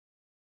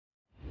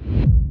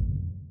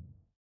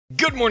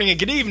Good morning and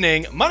good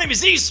evening, my name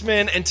is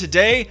Eastman, and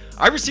today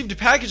I received a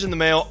package in the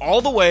mail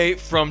all the way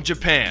from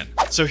Japan.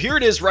 So here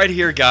it is right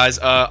here, guys,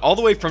 all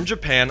the way from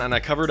Japan, and I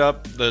covered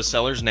up the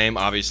seller's name,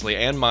 obviously,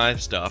 and my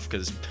stuff,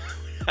 because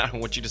I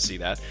don't want you to see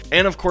that.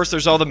 And of course,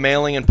 there's all the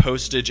mailing and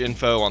postage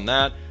info on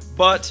that,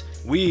 but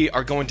we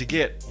are going to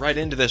get right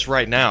into this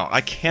right now.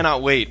 I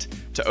cannot wait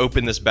to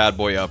open this bad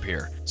boy up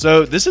here.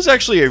 So this is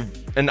actually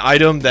an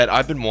item that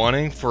I've been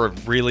wanting for a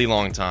really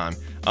long time.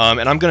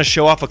 And I'm going to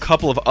show off a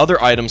couple of other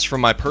items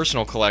from my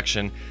personal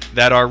collection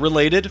that are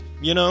related,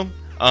 you know.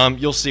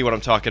 You'll see what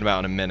I'm talking about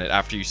in a minute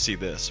after you see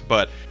this.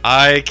 But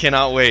I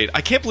cannot wait.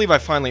 I can't believe I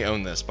finally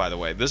own this, by the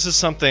way. This is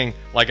something,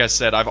 like I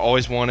said, I've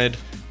always wanted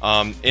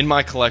in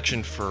my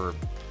collection for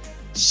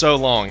so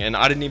long. And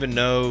I didn't even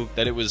know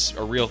that it was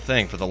a real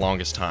thing for the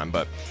longest time.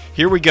 But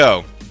here we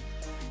go.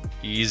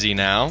 Easy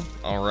now.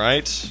 All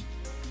right.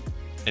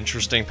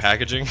 Interesting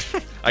packaging.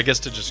 I guess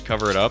to just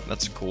cover it up.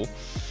 That's cool.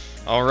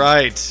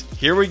 Alright,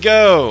 here we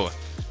go.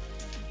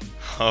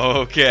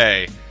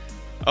 Okay.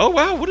 Oh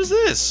wow, what is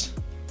this?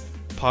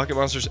 Pocket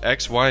Monsters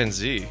X, Y, and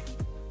Z.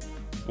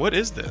 What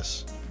is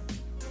this?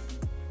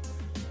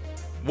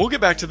 We'll get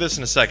back to this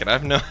in a second. I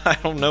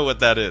don't know what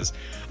that is.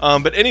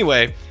 But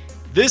anyway,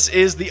 this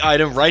is the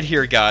item right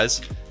here, guys.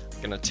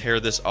 I'm gonna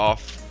tear this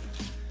off.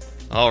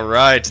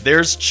 Alright,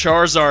 there's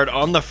Charizard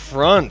on the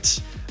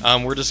front.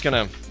 We're just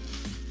gonna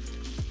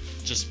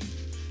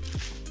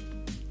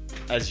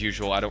as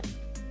usual,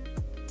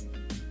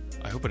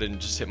 I hope I didn't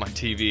just hit my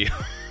TV.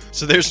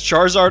 So there's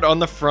Charizard on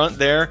the front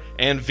there,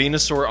 and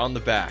Venusaur on the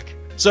back.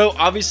 So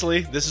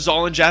obviously, this is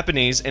all in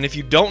Japanese, and if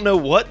you don't know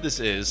what this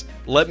is,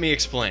 let me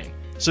explain.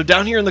 So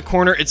down here in the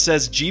corner, it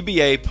says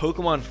GBA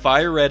Pokemon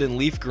Fire Red and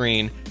Leaf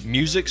Green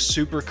Music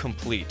Super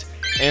Complete.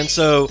 And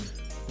so,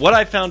 what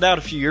I found out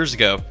a few years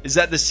ago is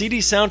that the CD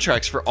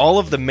soundtracks for all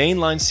of the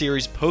mainline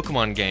series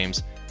Pokemon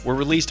games were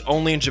released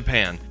only in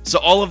Japan. So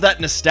all of that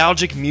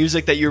nostalgic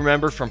music that you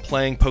remember from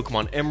playing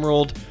Pokemon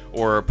Emerald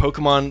or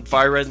Pokemon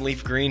Fire Red and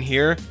Leaf Green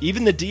here,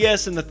 even the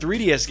DS and the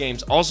 3DS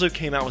games also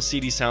came out with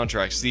CD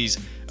soundtracks, these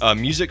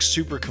music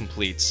super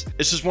completes.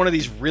 It's just one of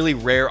these really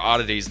rare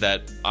oddities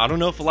that I don't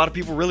know if a lot of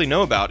people really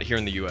know about here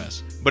in the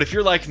US. But if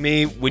you're like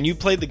me, when you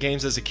played the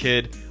games as a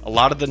kid, a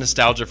lot of the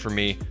nostalgia for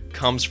me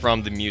comes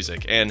from the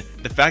music. And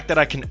the fact that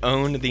I can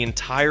own the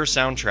entire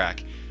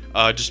soundtrack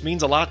just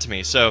means a lot to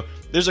me. So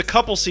there's a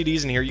couple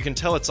CDs in here. You can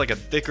tell it's like a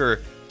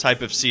thicker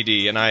type of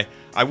CD, and I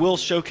will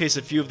showcase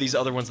a few of these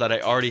other ones that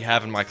I already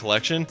have in my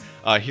collection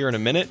here in a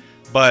minute,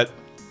 but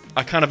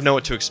I kind of know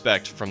what to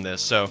expect from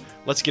this, so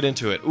let's get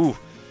into it. Ooh,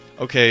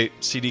 okay,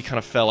 CD kind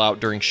of fell out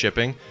during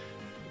shipping.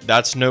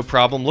 That's no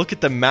problem. Look at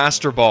the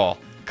Master Ball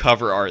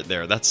cover art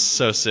there. That's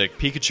so sick.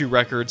 Pikachu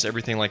records,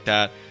 everything like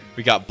that.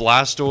 We got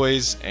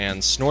Blastoise and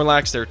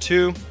Snorlax there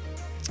too.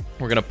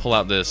 We're gonna pull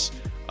out this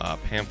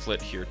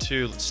pamphlet here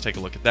too. Let's take a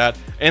look at that.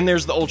 And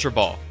there's the Ultra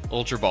Ball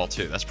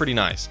too. That's pretty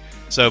nice.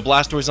 So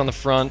Blastoise on the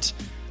front.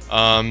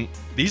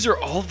 These are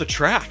all of the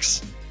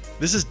tracks.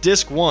 This is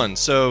disc 1.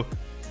 So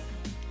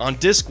on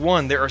disc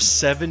 1 there are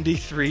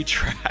 73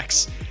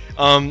 tracks.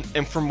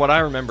 And from what I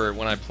remember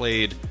when I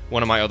played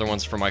one of my other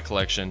ones from my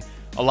collection,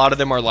 a lot of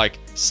them are like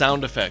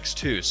sound effects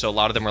too. So a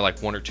lot of them are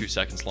like 1 or 2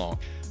 seconds long.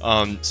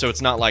 So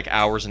it's not like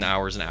hours and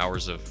hours and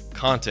hours of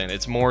content.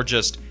 It's more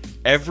just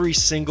every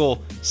single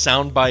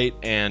soundbite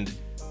and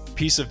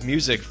piece of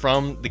music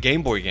from the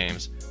Game Boy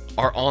games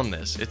are on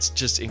this. It's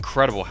just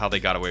incredible how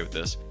they got away with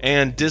this.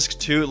 And disc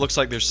 2, it looks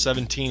like there's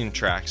 17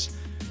 tracks.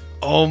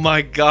 Oh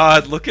my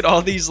god, look at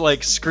all these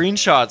like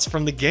screenshots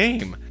from the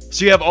game.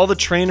 So you have all the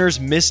trainers,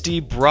 Misty,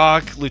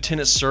 Brock,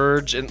 Lieutenant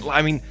Surge, and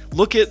I mean,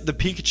 look at the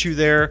Pikachu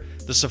there,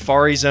 the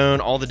Safari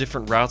Zone, all the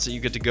different routes that you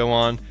get to go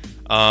on.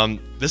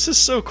 This is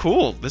so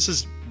cool. This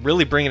is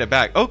really bringing it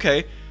back.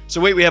 Okay,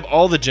 so wait, we have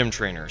all the gym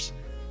trainers.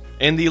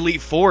 And the Elite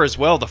Four as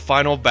well, the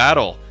final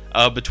battle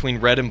between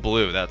Red and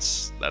Blue. That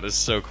is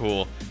so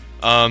cool.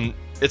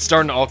 It's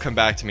starting to all come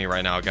back to me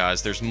right now,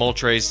 guys. There's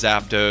Moltres,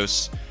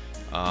 Zapdos.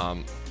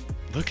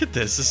 Look at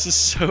this. This is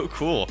so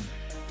cool.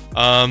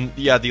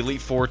 Yeah, the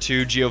Elite Four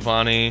too,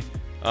 Giovanni.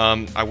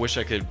 I wish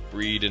I could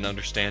read and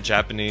understand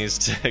Japanese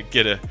to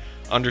get a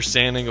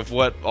understanding of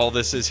what all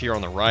this is here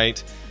on the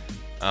right.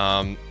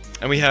 And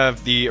we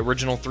have the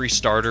original 3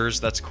 starters.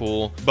 That's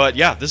cool. But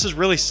yeah, this is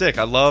really sick.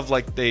 I love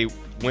like they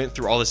went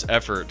through all this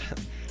effort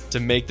to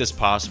make this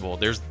possible.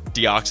 There's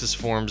Deoxys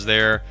forms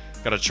there,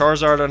 got a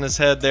Charizard on his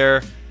head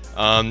there,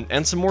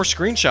 and some more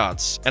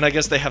screenshots. And I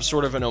guess they have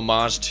sort of an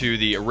homage to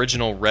the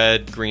original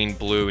red, green,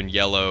 blue, and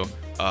yellow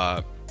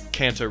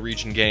Kanto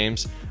region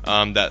games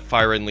that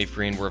Fire Red and Leaf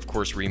Green were of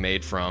course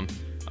remade from.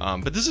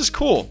 But this is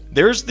cool.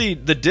 There's the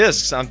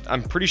discs.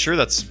 I'm pretty sure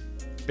that's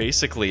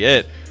basically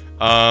it.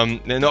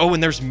 And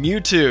there's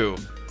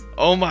Mewtwo.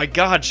 Oh my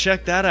god,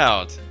 check that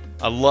out.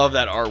 I love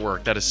that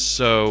artwork. That is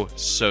so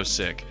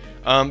sick.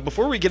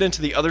 Before we get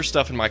into the other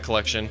stuff in my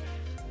collection,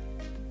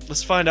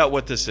 let's find out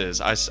what this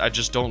is. I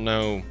just don't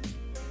know.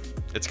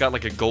 It's got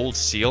like a gold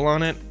seal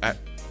on it.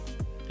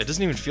 It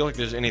doesn't even feel like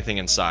there's anything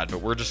inside,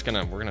 but we're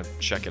gonna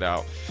check it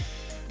out.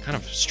 Kind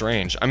of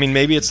strange. I mean,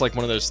 maybe it's like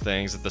one of those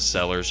things that the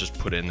sellers just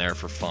put in there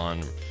for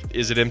fun.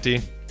 Is it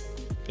empty?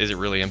 Is it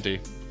really empty?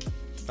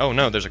 Oh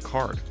no, there's a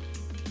card.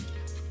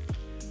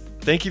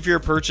 Thank you for your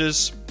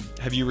purchase.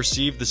 Have you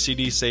received the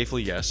CD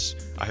safely? Yes.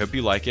 I hope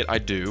you like it. I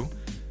do.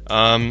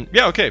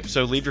 Yeah, okay,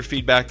 so leave your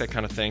feedback, that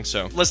kind of thing.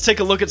 So let's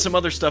take a look at some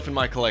other stuff in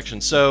my collection.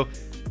 So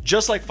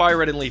just like Fire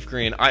Red and Leaf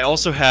Green, I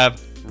also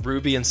have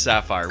Ruby and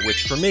Sapphire,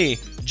 which for me,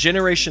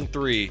 Generation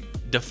 3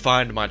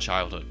 defined my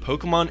childhood.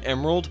 Pokemon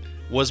Emerald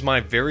was my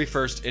very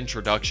first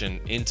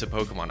introduction into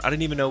Pokemon. I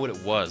didn't even know what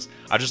it was.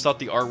 I just thought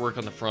the artwork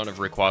on the front of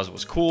Rayquaza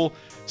was cool,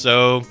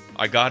 so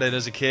I got it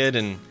as a kid,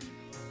 and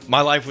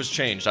my life was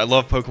changed. I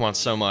love Pokemon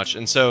so much,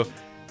 and so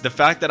the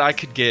fact that I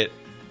could get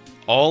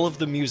all of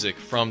the music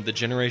from the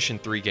Generation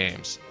 3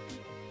 games,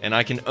 and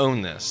I can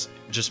own this,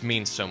 just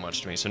means so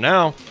much to me. So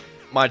now,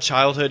 my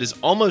childhood is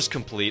almost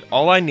complete.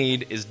 All I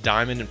need is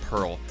Diamond and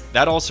Pearl.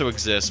 That also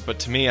exists, but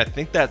to me, I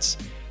think that's,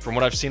 from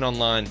what I've seen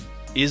online,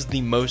 is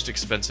the most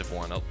expensive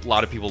one. A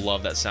lot of people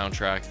love that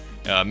soundtrack,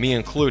 me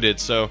included,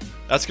 so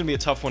that's going to be a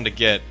tough one to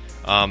get.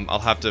 I'll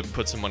have to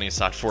put some money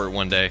aside for it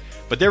one day.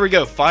 But there we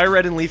go, Fire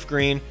Red and Leaf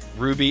Green,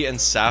 Ruby and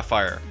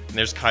Sapphire. And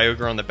there's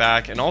Kyogre on the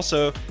back, and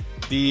also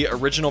the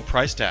original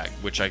price tag,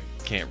 which I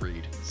can't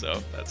read,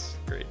 so that's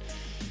great.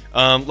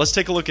 Let's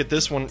take a look at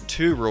this one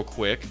too real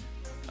quick.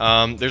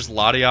 There's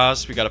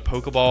Latias, we got a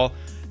Pokeball,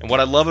 and what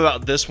I love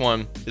about this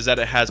one is that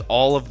it has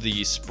all of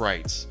the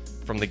sprites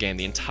from the game,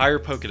 the entire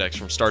Pokedex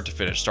from start to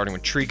finish, starting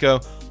with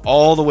Trico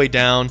all the way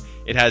down.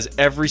 It has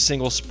every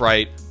single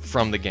sprite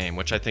from the game,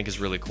 which I think is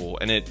really cool,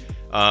 and it,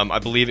 I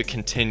believe it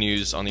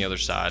continues on the other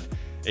side.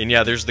 And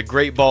yeah, there's the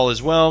Great Ball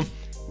as well.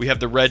 We have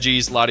the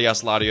Regis,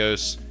 Latias,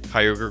 Latios,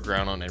 Kyogre,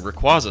 Groudon, and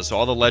Rayquaza, so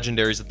all the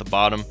legendaries at the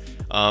bottom.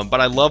 But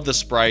I love the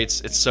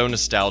sprites. It's so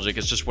nostalgic.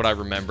 It's just what I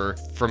remember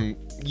from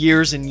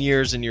years and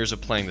years and years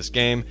of playing this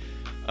game.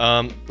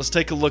 Let's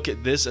take a look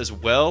at this as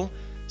well.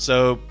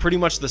 So pretty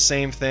much the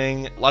same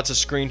thing. Lots of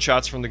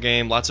screenshots from the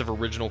game, lots of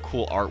original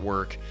cool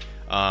artwork.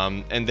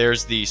 And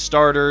there's the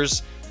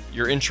starters,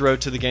 your intro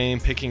to the game,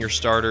 picking your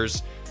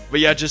starters. But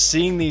yeah, just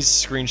seeing these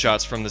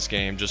screenshots from this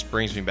game just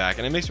brings me back,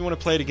 and it makes me want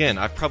to play it again.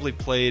 I've probably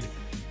played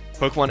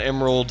Pokemon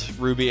Emerald,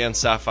 Ruby, and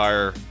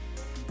Sapphire,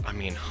 I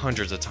mean,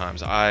 hundreds of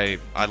times. I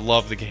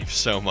love the game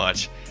so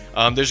much.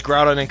 There's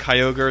Groudon and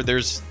Kyogre.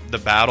 There's the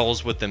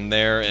battles with them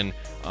there, and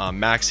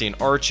Maxie and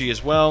Archie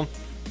as well.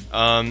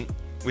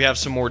 We have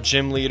some more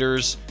gym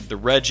leaders, the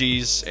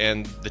Regis,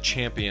 and the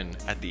champion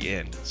at the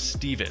end,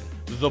 Steven,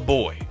 the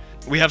boy.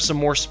 We have some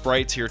more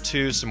sprites here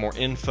too, some more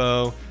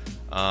info.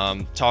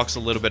 Talks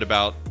a little bit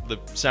about the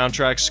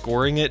soundtrack,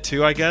 scoring it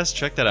too, I guess.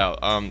 Check that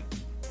out.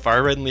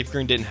 Fire Red and Leaf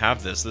Green didn't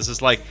have this. This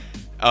is like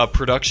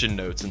production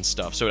notes and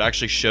stuff, so it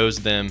actually shows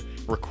them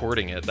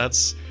recording it.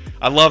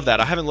 I love that.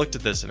 I haven't looked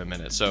at this in a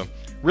minute, so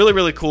really,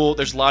 really cool.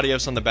 There's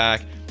Latios on the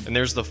back, and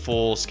there's the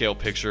full scale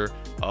picture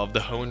of the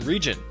Hoenn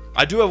region.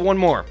 I do have one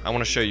more I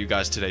want to show you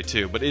guys today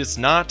too, but it's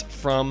not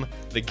from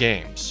the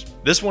games.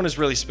 This one is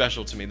really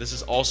special to me. This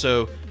is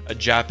also a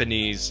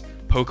Japanese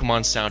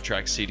Pokemon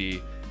soundtrack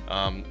CD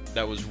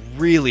that was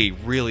really,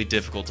 really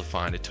difficult to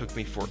find. It took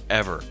me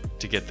forever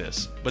to get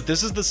this. But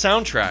this is the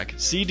soundtrack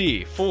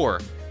CD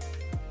for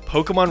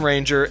Pokemon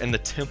Ranger and the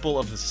Temple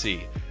of the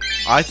Sea.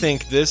 I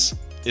think this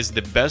is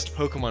the best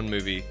Pokemon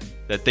movie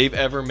that they've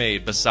ever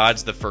made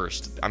besides the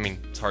first. I mean,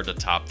 it's hard to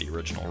top the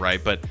original,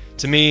 right? But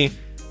to me,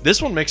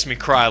 this one makes me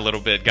cry a little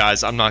bit,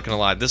 guys. I'm not gonna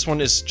lie. This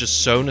one is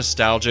just so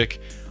nostalgic,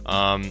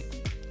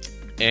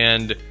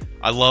 and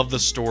I love the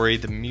story.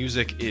 The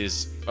music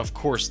is, of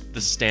course, the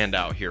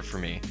standout here for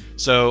me.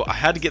 So I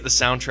had to get the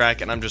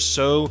soundtrack, and I'm just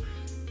so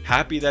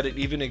happy that it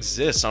even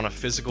exists on a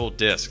physical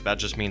disc. That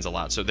just means a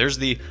lot. So there's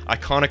the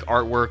iconic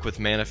artwork with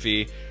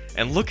Manaphy,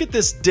 and look at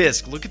this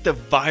disc. Look at the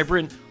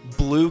vibrant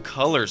blue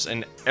colors,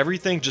 and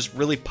everything just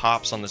really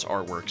pops on this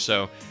artwork.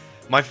 So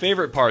my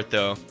favorite part,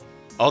 though,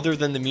 other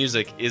than the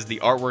music, is the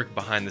artwork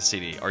behind the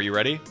CD. Are you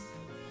ready?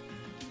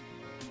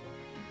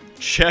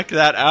 Check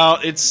that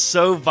out. It's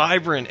so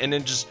vibrant, and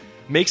it just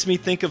makes me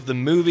think of the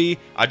movie.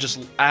 I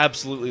just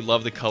absolutely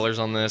love the colors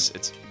on this.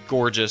 It's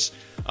gorgeous.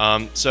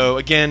 So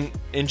again,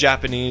 in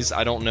Japanese,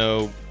 I don't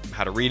know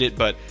how to read it,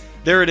 but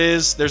there it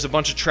is. There's a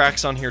bunch of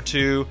tracks on here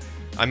too.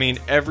 I mean,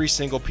 every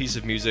single piece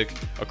of music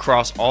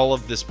across all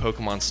of this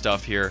Pokemon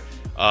stuff here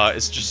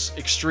is just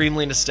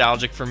extremely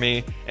nostalgic for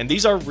me. And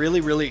these are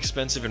really, really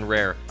expensive and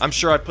rare. I'm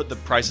sure I put the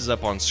prices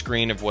up on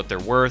screen of what they're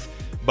worth,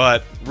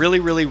 but really,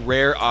 really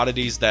rare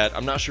oddities that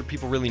I'm not sure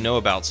people really know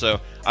about. So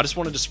I just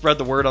wanted to spread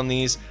the word on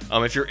these.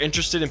 If you're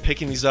interested in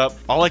picking these up,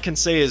 all I can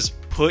say is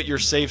put your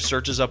safe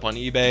searches up on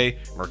eBay,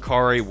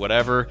 Mercari,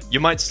 whatever. You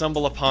might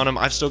stumble upon them.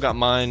 I've still got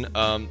mine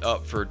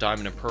up for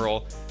Diamond and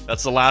Pearl.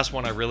 That's the last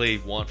one I really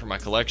want for my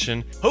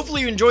collection.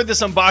 Hopefully you enjoyed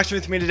this unboxing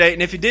with me today,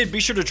 and if you did,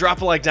 be sure to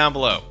drop a like down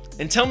below.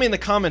 And tell me in the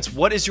comments,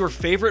 what is your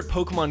favorite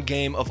Pokemon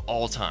game of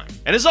all time?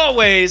 And as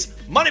always,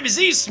 my name is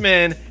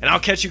Eastman, and I'll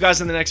catch you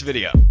guys in the next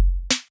video.